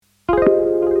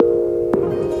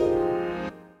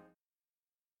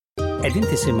Qegħdin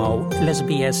tisimgħu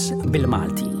l-SBS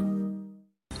bil-Malti.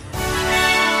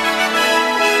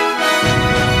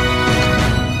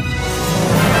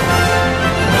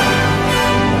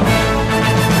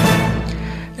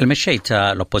 Il-mexxej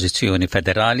tal-Oppożizzjoni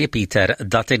Federali Peter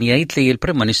Dutton jgħid li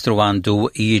l-Prim Ministru għandu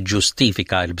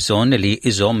jiġġustifika l-bżonn li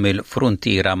jżomm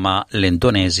il-fruntiera ma'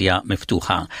 l-Indonezja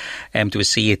miftuħa. Hemm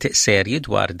twissijiet serji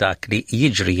dwar dak li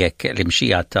jiġri jekk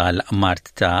l-imxija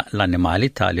tal-mart tal-annimali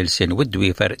tal-ilsien u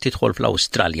d-dwiefer tidħol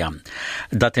fl-Awstralja.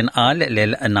 Dutton qal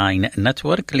lil-Nine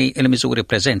Network li l-miżuri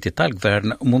preżenti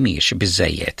tal-Gvern mhumiex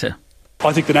biżżejjed.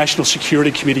 I think the National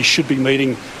Security Committee should be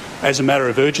meeting as a matter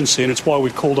of urgency, and it's why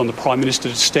we've called on the Prime Minister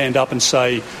to stand up and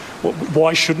say,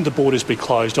 why shouldn't the borders be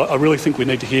closed? I really think we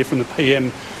need to hear from the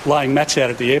PM laying mats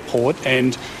out at the airport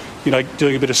and,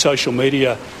 doing a bit of social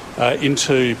media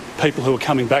into people who are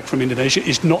coming back from Indonesia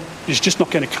is just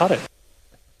not going to cut it.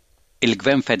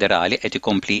 Il-Gvern Federali qed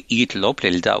ikompli jitlob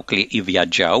lil dawk li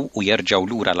jivvjaġġaw u jerġgħu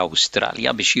lura l-Awstralja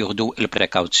biex jieħdu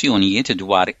l-prekawzjonijiet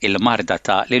dwar il-marda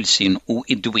ta' l-ilsien u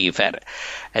d-dwiefer.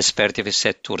 Esperti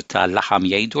fis-settur tal-laħam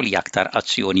jgħidu li aktar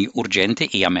azzjoni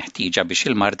urġenti hija meħtieġa biex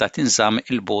il-marda tinżamm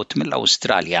il-bogħod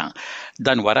mill-Awstralja.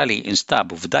 Dan wara li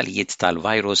instabu fdalijiet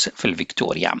tal-virus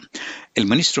fil-Viktorja.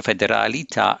 Il-Ministru Federali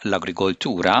ta'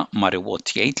 l-Agrikoltura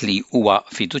Mariwot jgħid li huwa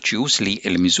fiduċjuż li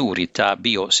l-miżuri ta'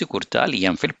 biosikurtà li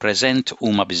hemm fil-preżent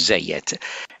huma biżżejjed.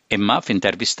 Imma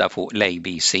f'intervista fuq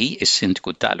l-ABC,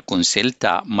 is-Sindku tal-Kunsill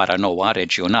ta' Maranoa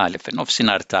Reġjonali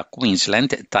fin-nofsinhar ta'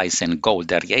 Queensland Tyson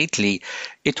Golder jgħid li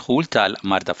d-dħul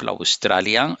tal-marda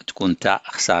fl-Awstralja tkun ta'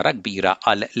 ħsara kbira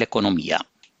għall-ekonomija.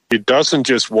 It doesn't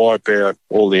just wipe out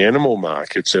all the animal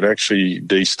markets, it actually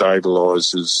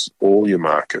destabilises all your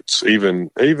markets.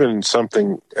 Even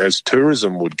something as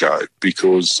tourism would go,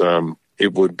 because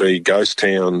it would be ghost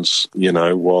towns,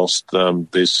 whilst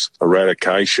this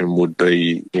eradication would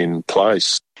be in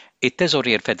place.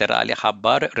 Il-Teżorier Federali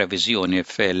ħabbar reviżjoni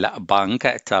fil-Bank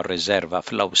tar-Riserva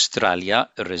fl-Awstralja,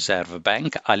 Reserve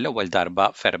Bank, għall-ewwel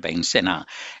darba f'40 sena.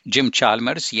 Jim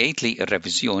Chalmers jgħid li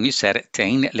r-reviżjoni ser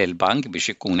tgħin lill-bank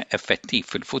biex ikun effettiv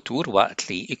fil-futur waqt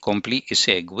li jkompli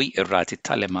jsegwi r-rati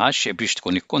tal-imax biex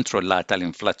tkun ikkontrollata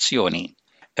l-inflazzjoni.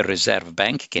 Ir-Reserve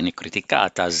Bank kien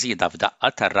ikkritikata żieda f'daqqa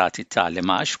tar-rati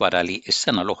tal-imax wara li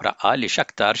s-sena l-oħra qal li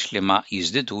x'aktarx li ma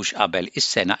jiżdiedux qabel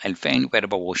is-sena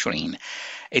 2024.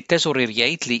 Il-Teżorier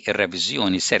jgħid li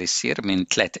r-reviżjoni ser issir minn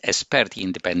 3 esperti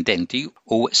indipendenti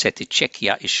u se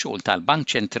tiċċekkja x-xogħol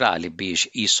tal-Bank Ċentrali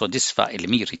biex jissodisfa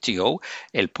l-miri tiegħu,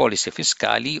 il-policy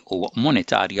fiskali u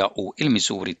monetarja u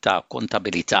l-miżuri ta'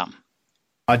 kontabilità.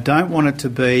 I don't want it to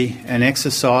be an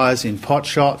exercise in pot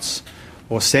shots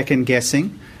or second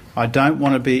guessing. I don't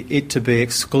want it to be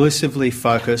exclusively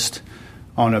focused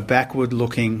on a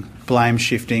backward-looking,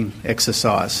 blame-shifting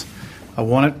exercise. I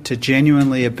want it to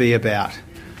genuinely be about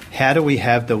how do we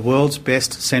have the world's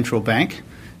best central bank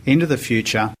into the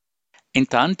future.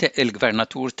 Intant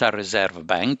il-Gvernatur tar-Reserve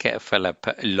Bank Philip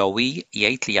Lowy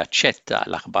jgħid li jaċċetta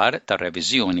l-aħbar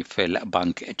tar-reviżjoni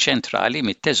fil-Bank Ċentrali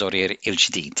mit-Teżorier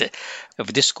il-ġdid.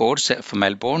 F'diskors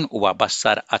f'Melbourne huwa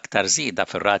bassar aktar żieda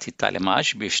fir-rati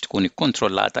tal-imax biex tkun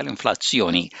ikkontrollata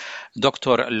l-inflazzjoni.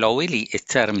 Dr. Lowy li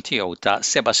t-term tiegħu ta'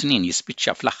 7 snin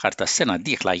jispiċċa fl-aħħar tas-sena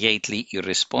d-dieħla jgħid li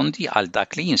jirrispondi għal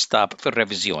dak li jinstab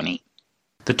fir-reviżjoni.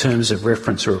 The terms of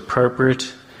reference are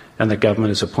appropriate, and the government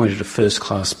has appointed a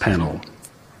first-class panel.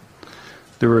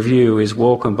 The review is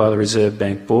welcomed by the Reserve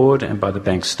Bank Board and by the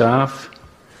bank staff.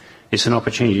 It's an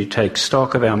opportunity to take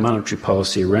stock of our monetary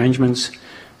policy arrangements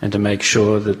and to make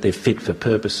sure that they're fit for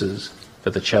purposes for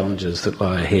the challenges that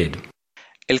lie ahead.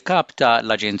 Il-kap ta'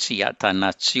 l-Aġenzija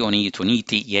tan-Nazzjonijiet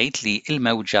Uniti jgħid li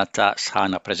l-mewġa ta'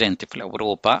 sħana preżenti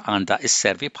fl-Ewropa għandha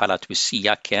isservi bħala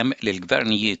twissija kemm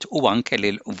lill-gvernijiet u anke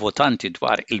lil votanti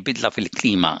dwar il-bidla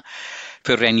fil-klima.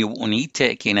 Fir-Renju Unit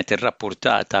kienet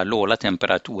irrappurtata l-ogħla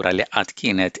temperatura li qatt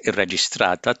kienet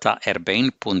irreġistrata ta'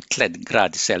 40.3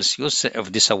 gradi Celsius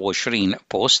f'29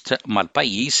 post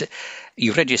mal-pajjiż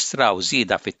jirreġistraw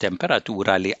żieda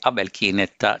fit-temperatura li qabel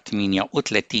kienet ta'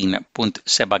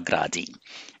 38.7 gradi.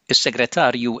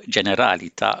 Is-Segretarju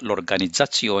Ġenerali ta'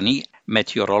 l-Organizzazzjoni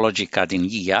Meteoroloġika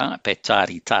Dinjija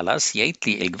Pettari Talas jgħid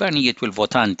li l-gvernijiet u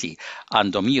l-votanti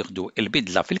għandhom jieħdu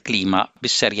l-bidla fil-klima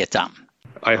bis-serjetà.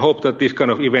 I hope that these kind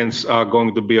of events are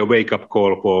going to be a wake-up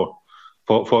call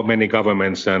for many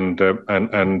governments, and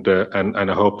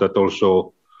I hope that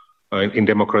also in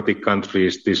democratic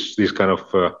countries these kind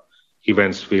of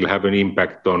events will have an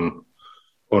impact on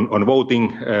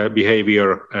voting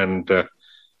behavior, and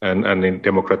in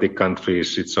democratic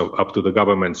countries it's up to the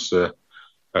governments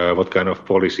what kind of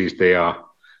policies they are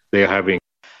having.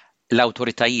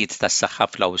 L-awtoritajiet tas-saħħa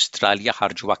fl-Awstralja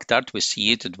ħarġu aktar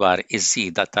twissijiet dwar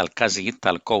iż-żieda tal-każijiet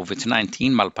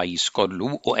tal-COVID-19 mal-pajjiż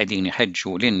kollu u qegħdin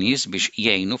iħeġġu lin-nies biex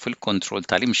jgħinu fil-kontroll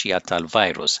tal-imxija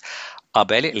tal-virus.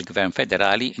 Qabel il-Gvern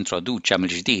Federali introduċa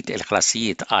mill-ġdid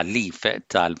il-ħlasijiet għal-lif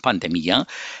tal-pandemija,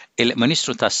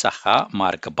 il-Ministru tas-Saħħa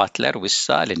Mark Butler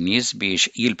wissa lin-nies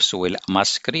biex jilbsu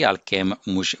l-maskri għalkemm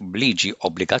mhux bliġi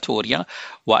obbligatorja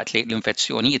waqt li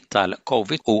l-infezzjonijiet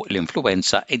tal-COVID u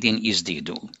l-influenza qegħdin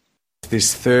jiżdiedu.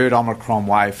 This third Omicron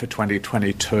wave for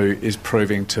 2022 is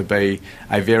proving to be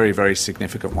a very, very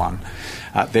significant one.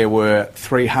 There were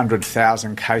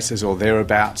 300,000 cases or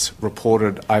thereabouts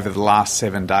reported over the last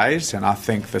 7 days, and I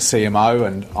think the CMO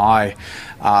and I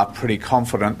are pretty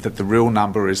confident that the real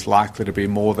number is likely to be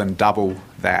more than double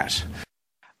that.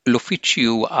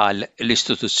 L-Uffiċċju għal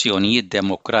l-Istituzzjonijiet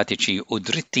Demokratiċi u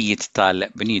Drittijiet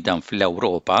tal-Bniedem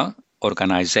fl-Ewropa,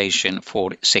 Organization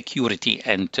for Security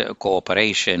and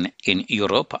Cooperation in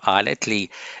Europe, qalet li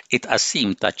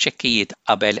it-qassim ta' ċekkijiet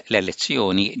qabel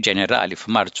l-elezzjoni ġenerali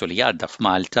f'Marzu li għadda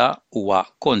f'Malta huwa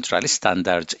kontra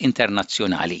l-istandards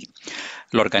internazzjonali.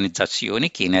 L-organizzazzjoni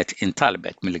kienet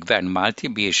intalbet mill-Gvern Malti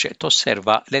biex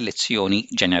tosserva l-elezzjoni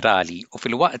ġenerali u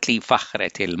fil-waqt li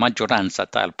faħret il-maġġoranza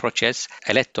tal-proċess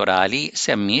elettorali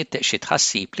semmiet xi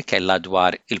tħassib li kellha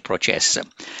dwar il-proċess.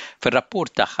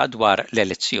 Fir-rapport tagħha dwar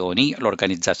l-elezzjoni,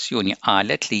 l-organizzazzjoni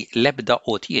qalet li l-ebda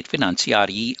għotijiet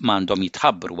finanzjarji m'għandhom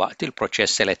jitħabbru waqt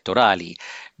il-proċess elettorali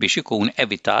biex ikun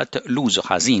evitat l-użu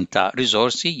ħażin ta'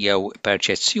 riżorsi jew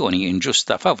perċezzjoni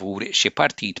inġusta favur xi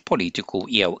partit politiku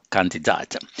jew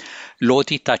kandidat.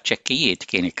 L-għoti ta' ċekkijiet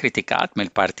kien kritikat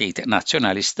mill-Partit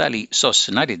Nazzjonalista li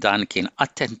sostna li dan kien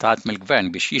attentat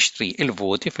mill-Gvern biex jixtri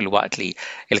il-voti fil-waqt li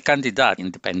il-kandidat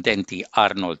indipendenti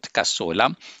Arnold Cassola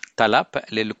talab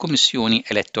lill-Kummissjoni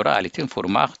Elettorali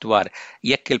tinformah dwar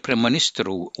jekk il-Prim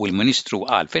Ministru u l-Ministru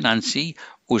għall-Finanzi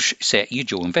hux se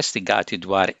jiġu investigati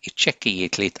dwar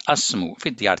iċ-ċekkijiet li tqassmu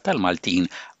fid-djar tal-Maltin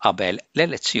qabel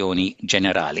l-elezzjoni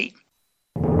ġenerali.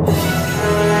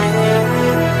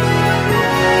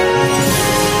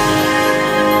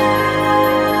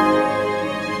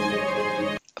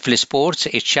 Fl-sports,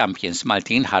 iċ-Champions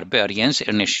Maltin Aħbarijiet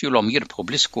irnexxulhom jirbħu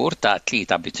bl-iskur ta'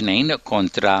 3-2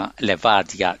 kontra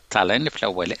Levadia Tallinn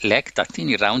fl-ewwel leg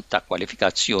tat-tieni round ta'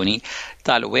 kwalifikazzjoni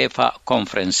tal-UEFA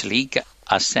Conference League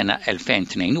għas-sena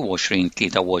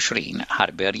 2022-23.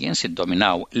 Aħbarijiet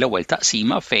iddominaw l-ewwel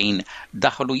taqsima fejn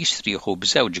daħlu jistrieħu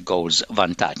b'żewġ goals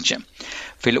vantaġġ.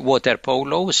 Fil-water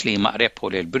polo Slima rebħu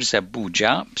lil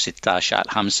Birzebbuġa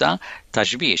b'16-5,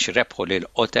 Taġbiex rebħu lil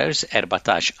Otters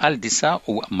 14-9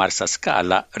 u Marsa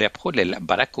Scala rebħu lil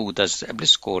Barracudas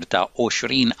bl-iskor ta'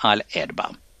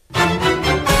 20-4.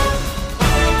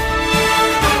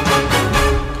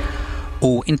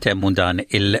 U intemmu dan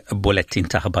il-bulletin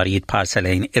ta' ħbarijiet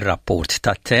parselejn ir-rapport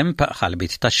ta' temp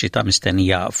ħalbit ta' xita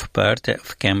mistennija f'Perth,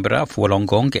 f'Canberra,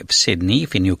 f'Wollongong, f'Sydney,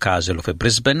 f'Newcastle u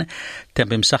f'Brisbane,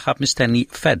 temp imsaħħab mistenni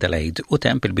f'Adelaide u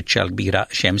temp il-biċċa l-kbira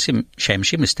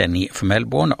xemxi mistenni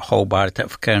f'Melbourne, Hobart,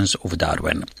 f'Cairns u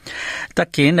f'Darwin.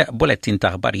 Dak kien bulletin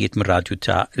ta' ħbarijiet mir-radju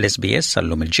ta' l-SBS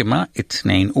sal-lum il-ġimgħa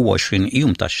it-22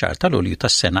 jum tax-xahar ta' Lulju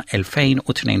tas-sena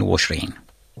 2022.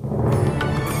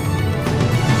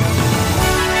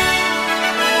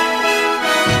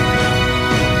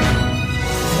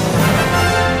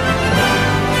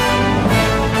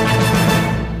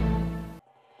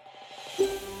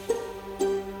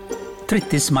 Trid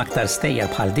tisma' aktar stejjer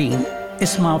bħal din,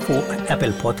 isma' fuq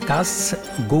Apple Podcasts,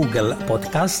 Google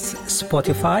Podcasts,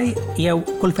 Spotify jew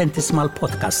kull fejn tisma'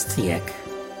 l-podcast tiegħek.